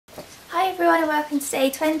Hi everyone and welcome to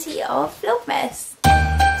day 20 of Vlogmas.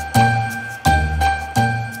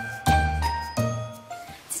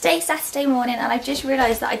 Today's Saturday morning and I've just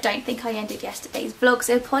realised that I don't think I ended yesterday's vlog,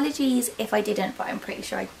 so apologies if I didn't, but I'm pretty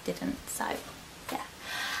sure I didn't, so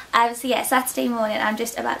yeah. So yeah, Saturday morning I'm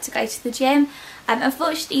just about to go to the gym.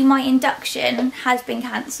 Unfortunately my induction has been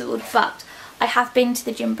cancelled, but I have been to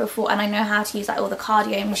the gym before and I know how to use like all the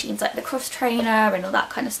cardio machines, like the cross trainer and all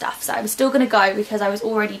that kind of stuff. So I was still going to go because I was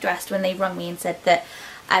already dressed when they rung me and said that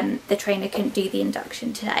the trainer couldn't do the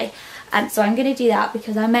induction today. So I'm going to do that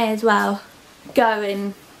because I may as well go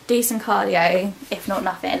and do some cardio, if not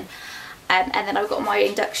nothing. And then I've got my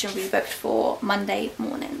induction rebooked for Monday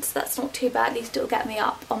morning. So that's not too bad, at least it'll get me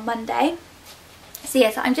up on Monday. So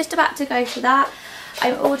yeah, so I'm just about to go for that.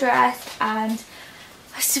 I'm all dressed and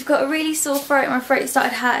I've got a really sore throat. My throat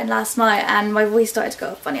started hurting last night and my voice started to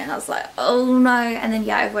go funny and I was like, oh no. And then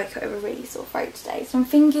yeah, I woke up with a really sore throat today. So I'm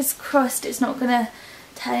fingers crossed it's not going to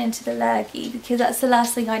turn into the lurgy because that's the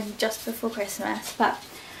last thing I did just before Christmas. But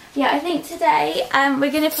yeah, I think today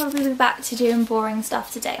we're going to probably be back to doing boring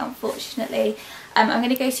stuff today, unfortunately. I'm going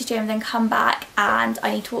to go to the gym, then come back and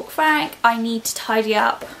I need to walk Frank. I need to tidy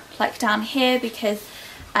up like down here because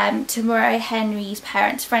tomorrow Henry's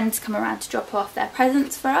friends come around to drop off their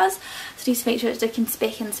presents for us, so I need to make sure it's looking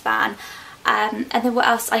spick and span. And then what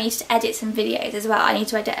else? I need to edit some videos as well. I need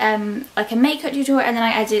to edit like a makeup tutorial, and then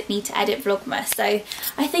I need to edit Vlogmas. So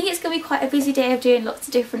I think it's going to be quite a busy day of doing lots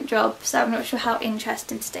of different jobs, so I'm not sure how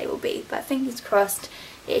interesting today will be, but fingers crossed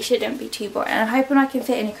it shouldn't be too boring. And I'm hoping I can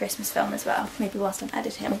fit in a Christmas film as well, maybe whilst I'm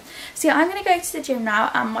editing. So yeah, I'm going to go to the gym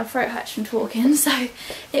now and my throat hurts from talking, so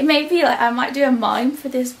it may be like I might do a mime for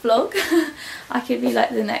this vlog. I could be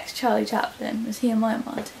like the next Charlie Chaplin. Was he a mime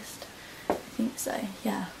artist? I think so,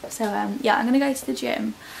 yeah. So yeah, I'm going to go to the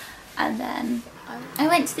gym and then I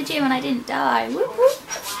went to the gym and I didn't die. Whoop, whoop.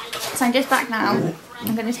 So I'm just back now.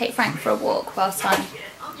 I'm going to take Frank for a walk whilst I'm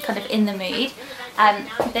kind of in the mood.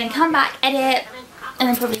 Then come back, edit, and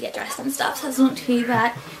then probably get dressed and stuff, so that's not too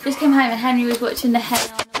bad. Just came home and Henry was watching the Hey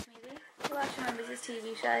Arnold movie. Who else remembers this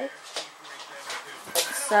TV show?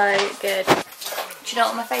 So good. Do you know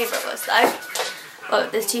what my favourite was though? Well,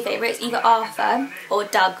 there's two favourites, either Arthur or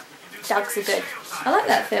Doug. Doug's are good. I like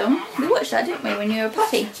that film. We watched that, didn't we, when you were a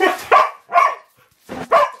puppy?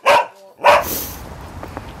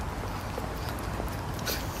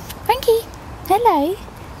 Frankie, hello.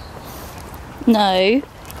 No.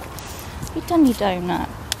 You've done your donut.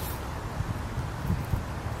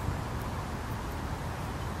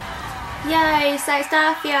 Yay, so it's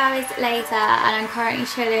now a few hours later and I'm currently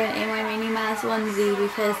chilling in my Minnie Mouse onesie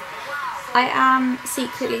because I am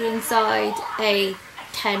secretly inside a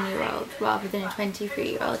 10-year-old rather than a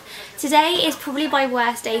 23-year-old. Today is probably my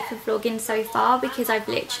worst day for vlogging so far because I've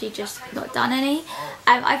literally just not done any.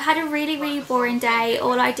 I've had a really boring day.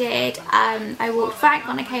 All I did, I walked Frank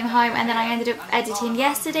when I came home and then I ended up editing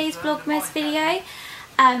yesterday's Vlogmas video.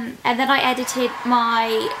 And then I edited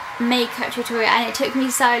my makeup tutorial and it took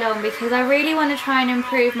me so long because I really want to try and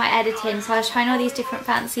improve my editing, so I was trying all these different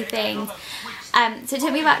fancy things. So it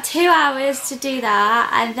took me about 2 hours to do that,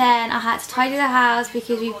 and then I had to tidy the house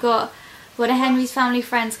because we've got one of Henry's family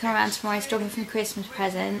friends come around tomorrow to drop off some Christmas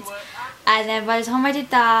presents. And then by the time I did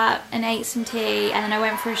that and ate some tea and then I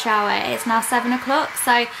went for a shower, it's now 7 o'clock.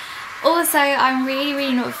 So also I'm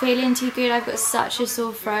really not feeling too good. I've got such a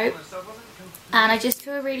sore throat and I just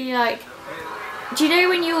feel really like, do you know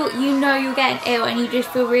when you know you're getting ill and you just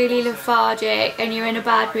feel really lethargic and you're in a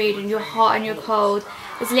bad mood and you're hot and you're cold?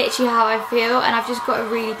 It's literally how I feel, and I've just got a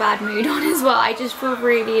really bad mood on as well. I just feel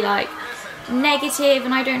really like negative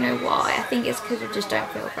and I don't know why. I think it's because I just don't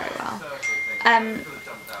feel very well.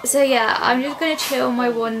 So yeah, I'm just going to chill in my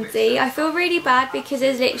onesie. I feel really bad because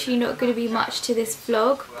there's literally not going to be much to this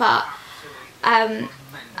vlog, but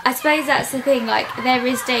I suppose that's the thing, like there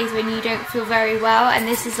is days when you don't feel very well, and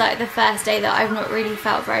this is like the first day that I've not really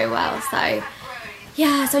felt very well. So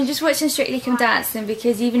yeah, so I'm just watching Strictly Come Dancing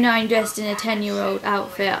because even though I'm dressed in a 10-year-old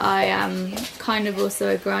outfit, I am kind of also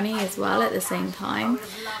a granny as well at the same time.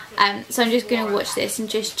 So I'm just going to watch this and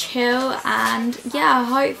just chill, and yeah,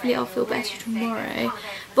 hopefully I'll feel better tomorrow.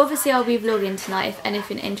 But obviously I'll be vlogging tonight if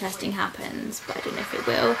anything interesting happens, but I don't know if it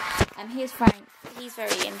will. Here's Frank, he's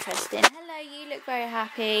very interesting. Hello, you look very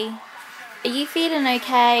happy. Are you feeling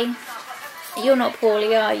okay? You're not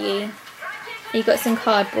poorly, are you? You got some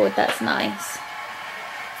cardboard, that's nice.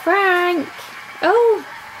 Frank! Oh!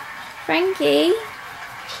 Frankie!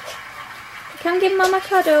 Come give Mum a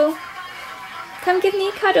cuddle. Come give me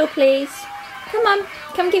a cuddle, please. Come on,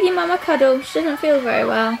 come give your Mum a cuddle. She doesn't feel very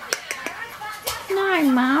well. No,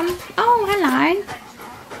 Mum. Oh, hello.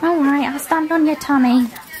 Alright, I'll stand on your tummy.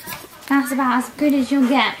 That's about as good as you'll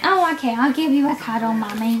get. Oh, okay, I'll give you a cuddle,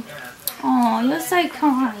 Mummy. Oh, you're so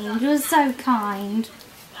kind. You're so kind.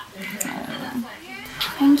 Oh.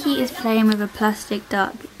 Frankie is playing with a plastic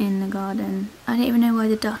duck in the garden. I don't even know why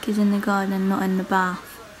the duck is in the garden and not in the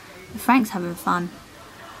bath. But Frank's having fun.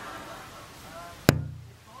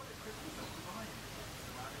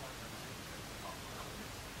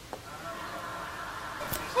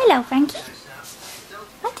 Hello, Frankie.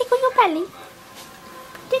 I'll tickle your belly.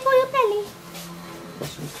 Tickle your belly.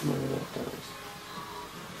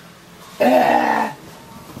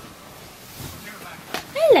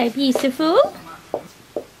 Hello, beautiful.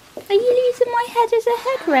 Are you using my head as a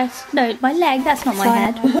headrest? No, my leg. That's not my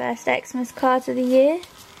head. First Xmas card of the year.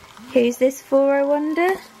 Who's this for, I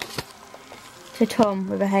wonder? To Tom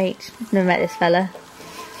with a H. I've never met this fella.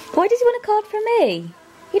 Why does he want a card from me?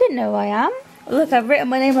 He didn't know who I am. Look, I've written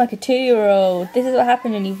my name like a 2-year-old. This is what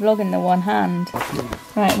happened when you vlog in the one hand.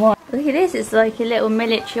 Right, what? Look at this, it's like a little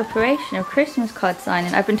military operation of Christmas card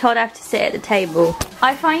signing. I've been told I have to sit at the table.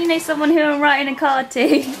 I finally know someone who I'm writing a card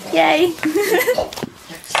to. Yay!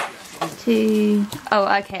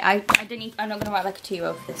 Oh, okay, I'm not gonna write like a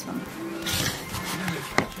 2-year-old for this one.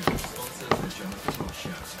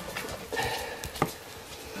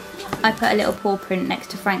 I put a little paw print next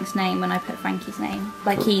to Frank's name when I put Frankie's name.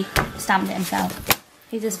 Like he stamped it himself.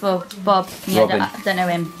 Who's this for? Bob. Yeah, I don't know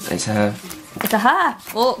him. It's her. It's a her.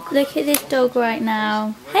 Oh, look at this dog right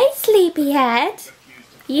now. Hey, sleepyhead.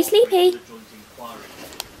 Are you sleepy?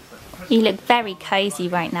 You look very cozy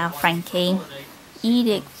right now, Frankie. You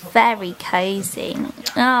look very cozy.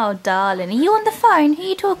 Oh, darling. Are you on the phone? Who are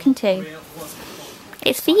you talking to?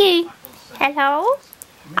 It's for you. Hello?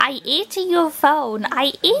 I eat your phone.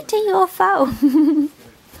 I eat your phone.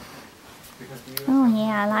 Oh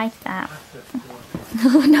yeah, I like that.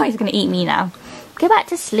 Oh no, he's gonna eat me now. Go back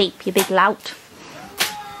to sleep, you big lout.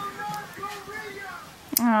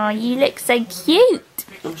 Oh, you look so cute.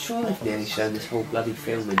 I'm sure I've nearly shown this whole bloody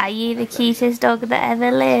film. Are you the cutest dog that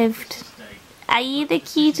ever lived? Are you the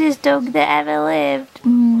cutest dog that ever lived?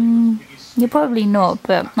 You're probably not,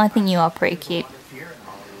 but I think you are pretty cute.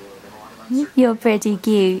 You're pretty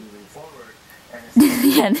cute.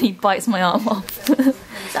 Yeah, and he bites my arm off.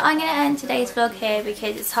 So I'm going to end today's vlog here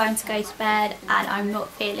because it's time to go to bed and I'm not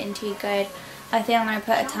feeling too good. I think I'm going to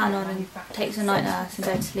put a tan on and take some night nurse and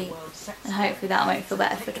go to sleep. And hopefully that might feel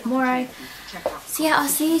better for tomorrow. So yeah, I'll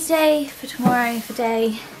see you today for tomorrow for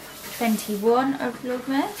day 21 of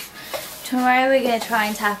Vlogmas. Tomorrow we're going to try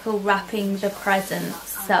and tackle wrapping the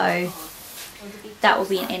presents. So that will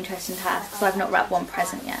be an interesting task because I've not wrapped one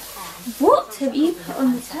present yet. What have you put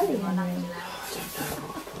on the telly, Henry?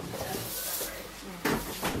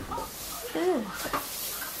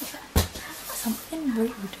 Something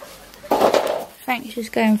rude. Frank's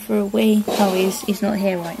just going for a wee. Oh, he's not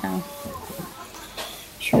here right now.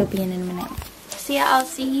 She'll be in a minute. So yeah, I'll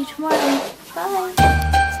see you tomorrow. Bye.